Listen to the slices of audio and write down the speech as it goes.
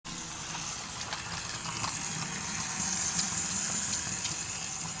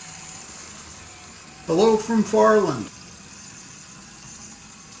Hello from Farland.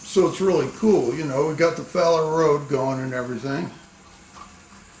 So it's really cool, you know, we got the Farland road going and everything.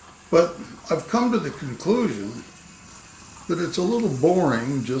 But I've come to the conclusion that it's a little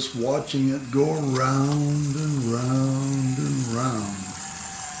boring just watching it go round and round and round.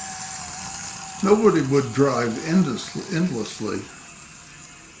 Nobody would drive endlessly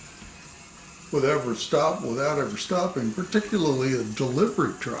without ever stopping, particularly a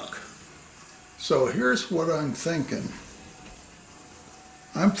delivery truck. So here's what I'm thinking.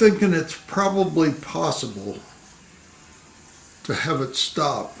 I'm thinking it's probably possible to have it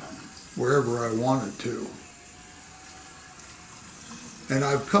stop wherever I want it to. And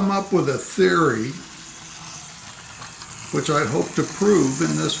I've come up with a theory which I hope to prove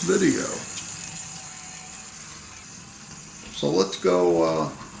in this video. So let's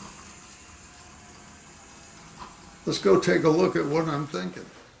go take a look at what I'm thinking.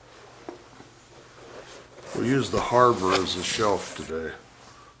 We'll use the harbor as a shelf today.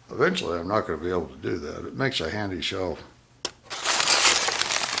 Eventually I'm not going to be able to do that. It makes a handy shelf.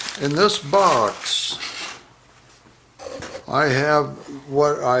 In this box I have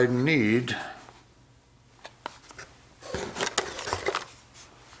what I need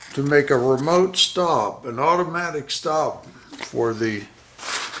to make a remote stop, an automatic stop for the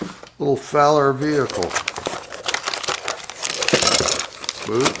little Farland vehicle.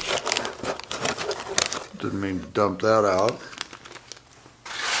 Oops. Didn't mean to dump that out.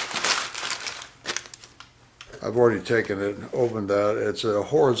 I've already taken it and opened that. It's a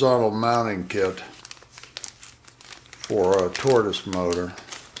horizontal mounting kit for a tortoise motor.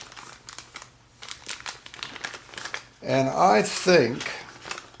 And I think,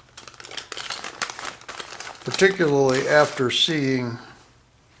 particularly after seeing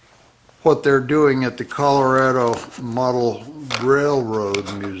what they're doing at the Colorado Model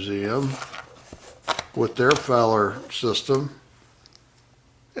Railroad Museum with their Farland system,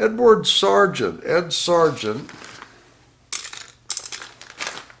 Ed Sargent,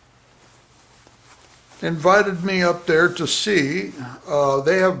 invited me up there to see.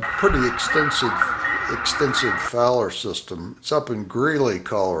 They have a pretty extensive Farland system. It's up in Greeley,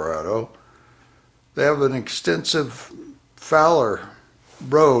 Colorado. They have an extensive Farland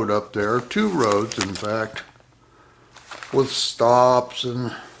road up there, 2 roads in fact, with stops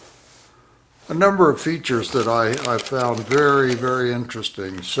and a number of features that I found very, very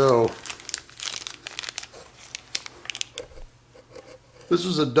interesting. So this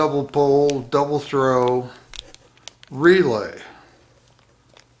is a double pole, double throw relay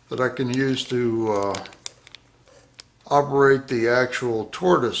that I can use to operate the actual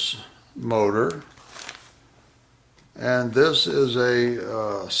tortoise motor. And this is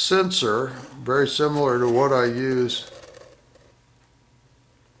a sensor very similar to what I use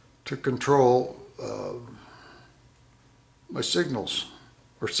to control my signals,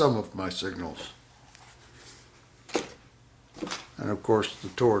 or some of my signals. And of course the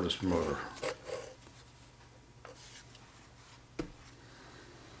tortoise motor.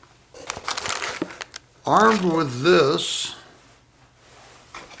 Armed with this,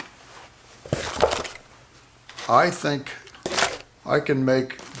 I think I can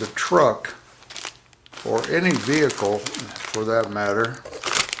make the truck, or any vehicle for that matter,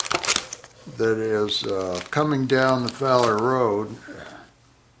 that is coming down the Farland road,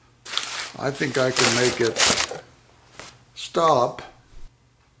 I think I can make it stop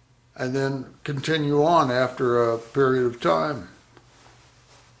and then continue on after a period of time.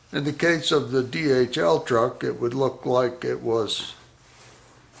 In the case of the DHL truck, it would look like it was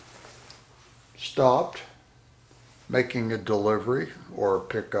stopped, making a delivery or a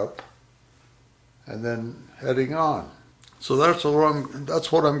pickup, and then heading on. So that's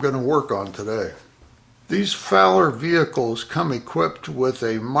what I'm going to work on today. These Farland vehicles come equipped with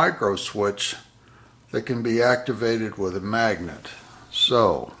a micro switch that can be activated with a magnet.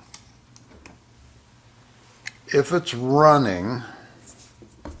 So if it's running,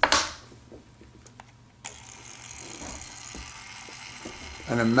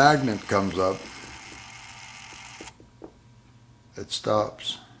 and a magnet comes up, it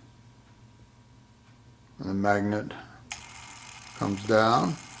stops. And the magnet comes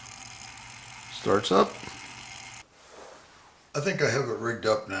down, starts up. I think I have it rigged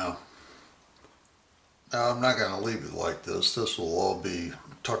up now. Now I'm not going to leave it like this. This will all be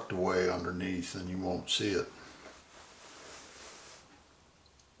tucked away underneath and you won't see it.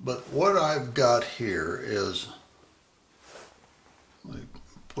 But what I've got here is, let me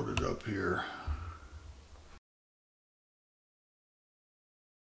put it up here.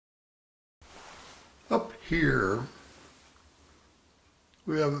 Up here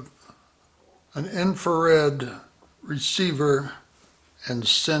we have an infrared receiver and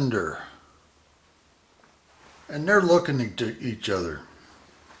sender. And they're looking at each other.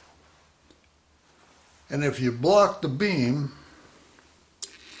 And if you block the beam,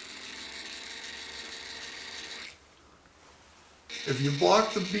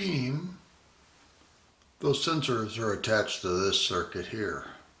 those sensors are attached to this circuit here.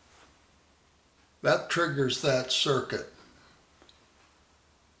 That triggers that circuit.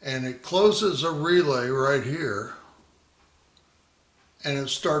 And it closes a relay right here, and it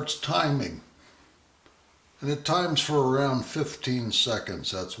starts timing. And it times for around 15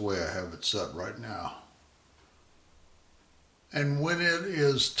 seconds. That's the way I have it set right now. And when it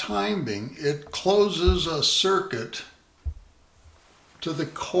is timing, it closes a circuit to the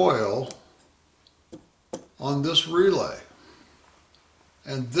coil on this relay.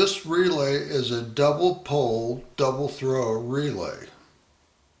 And this relay is a double pole, double throw relay.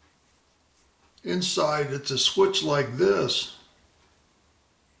 Inside, it's a switch like this,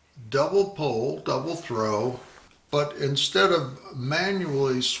 double pole, double throw, but instead of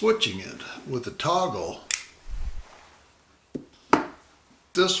manually switching it with a toggle,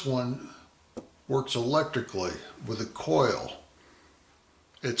 this one works electrically with a coil.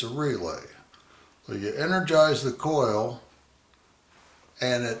 It's a relay. So you energize the coil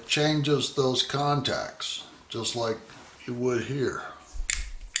and it changes those contacts, just like you would here.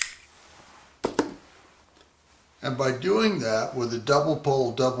 And by doing that with a double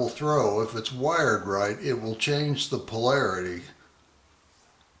pole, double throw, if it's wired right, it will change the polarity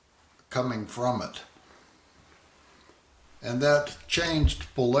coming from it. And that changed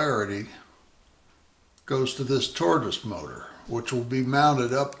polarity goes to this tortoise motor, which will be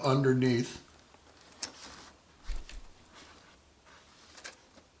mounted up underneath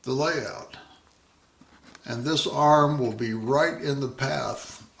the layout. And this arm will be right in the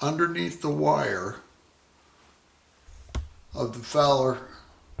path underneath the wire of the Farland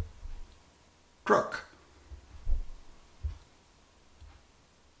truck.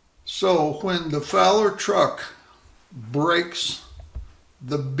 So when the Farland truck breaks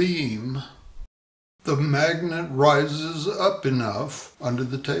the beam, the magnet rises up enough under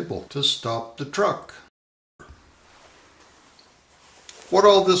the table to stop the truck. What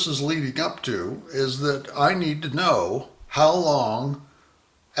all this is leading up to is that I need to know how long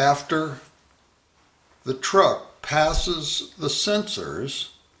after the truck passes the sensors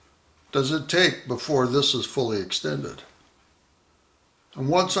does it take before this is fully extended. And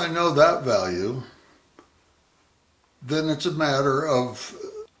once I know that value, then it's a matter of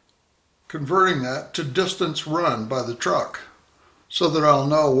converting that to distance run by the truck so that I'll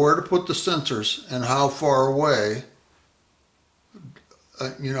know where to put the sensors and how far away,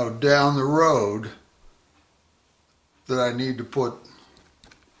 down the road that I need to put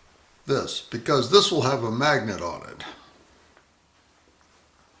this, because this will have a magnet on it.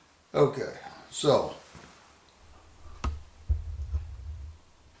 Okay, so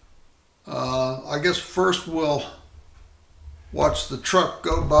I guess first we'll watch the truck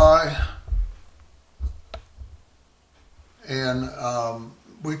go by, and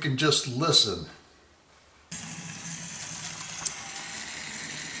we can just listen.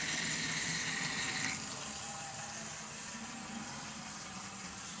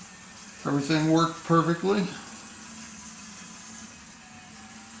 Everything worked perfectly.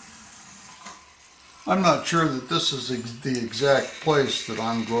 I'm not sure that this is the exact place that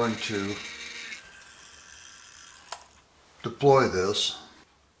I'm going to deploy this.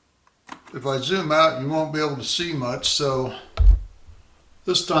 If I zoom out, you won't be able to see much, so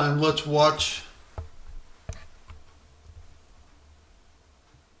this time let's watch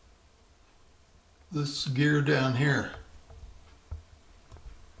this gear down here.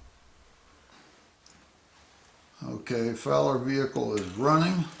 Okay, Farland vehicle is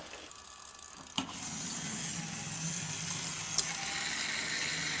running.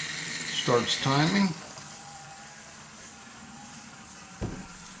 Starts timing.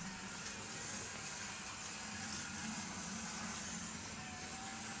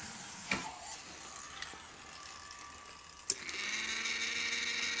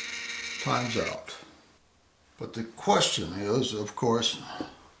 Time's out. But the question is, of course,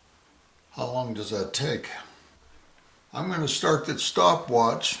 how long does that take? I'm going to start that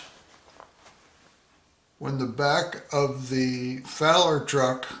stopwatch when the back of the Farland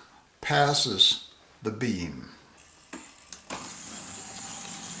truck passes the beam.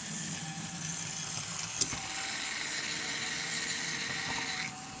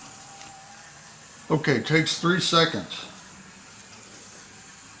 Okay, it takes 3 seconds.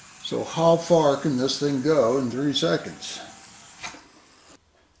 So how far can this thing go in 3 seconds?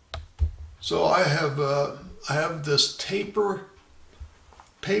 So I have this paper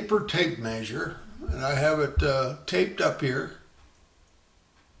tape measure, and I have it taped up here.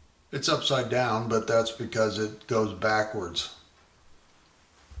 It's upside down, but that's because it goes backwards.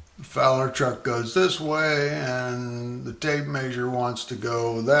 The Fowler truck goes this way, and the tape measure wants to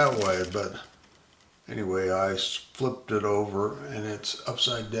go that way, but anyway, I flipped it over and it's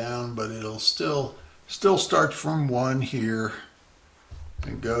upside down, but it'll still starts from 1 here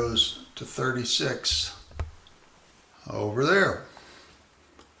and goes to 36 over there.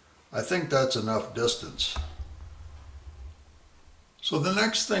 I think that's enough distance. So the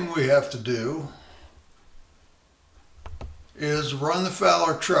next thing we have to do is run the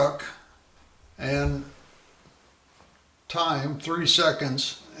Fowler truck and time 3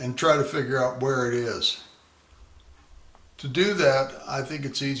 seconds and try to figure out where it is. To do that, I think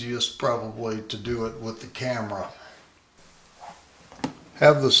it's easiest probably to do it with the camera.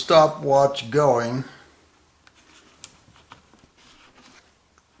 Have the stopwatch going,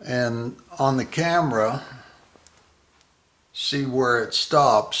 and on the camera see where it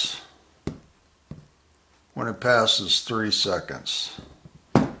stops when it passes 3 seconds.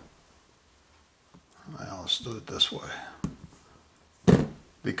 Now let's do it this way,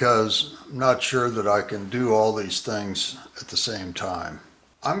 because I'm not sure that I can do all these things at the same time.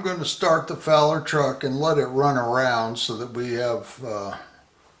 I'm going to start the Fowler truck and let it run around so that we have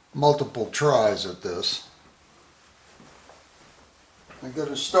multiple tries at this. I'm going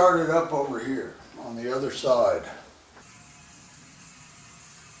to start it up over here on the other side.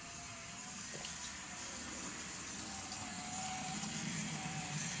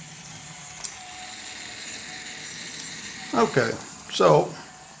 Okay, so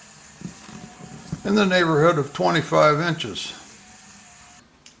in the neighborhood of 25 inches.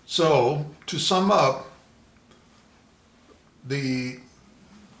 So to sum up, the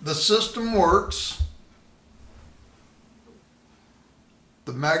system works.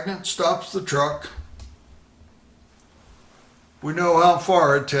 The magnet stops the truck. We know how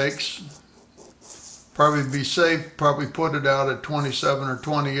far it takes. Probably be safe, probably put it out at 27 or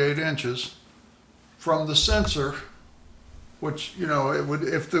 28 inches from the sensor, which, you know, it would,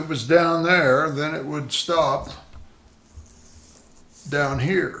 if it was down there, then it would stop down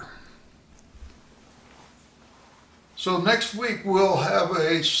here. So next week we'll have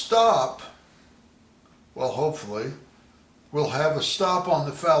a stop. Well, hopefully we'll have a stop on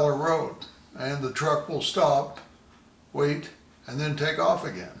the Fowler Road, and the truck will stop, wait, and then take off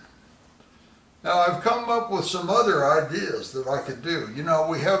again. Now I've come up with some other ideas that I could do. You know,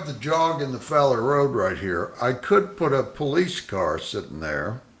 we have the jog in the Fowler Road right here. I could put a police car sitting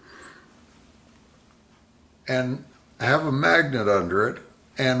there and have a magnet under it,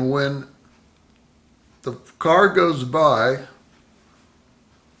 and when the car goes by,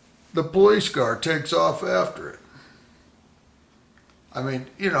 the police car takes off after it. I mean,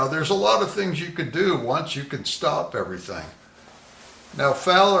 you know, there's a lot of things you could do once you can stop everything. Now,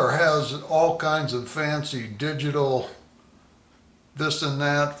 Fowler has all kinds of fancy digital this and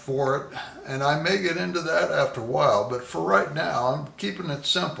that for it, and I may get into that after a while, but for right now, I'm keeping it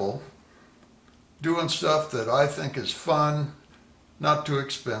simple, doing stuff that I think is fun, not too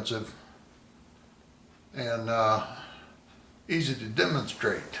expensive, and easy to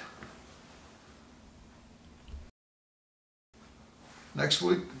demonstrate. Next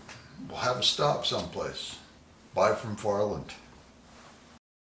week, we'll have a stop someplace. Bye from Farland.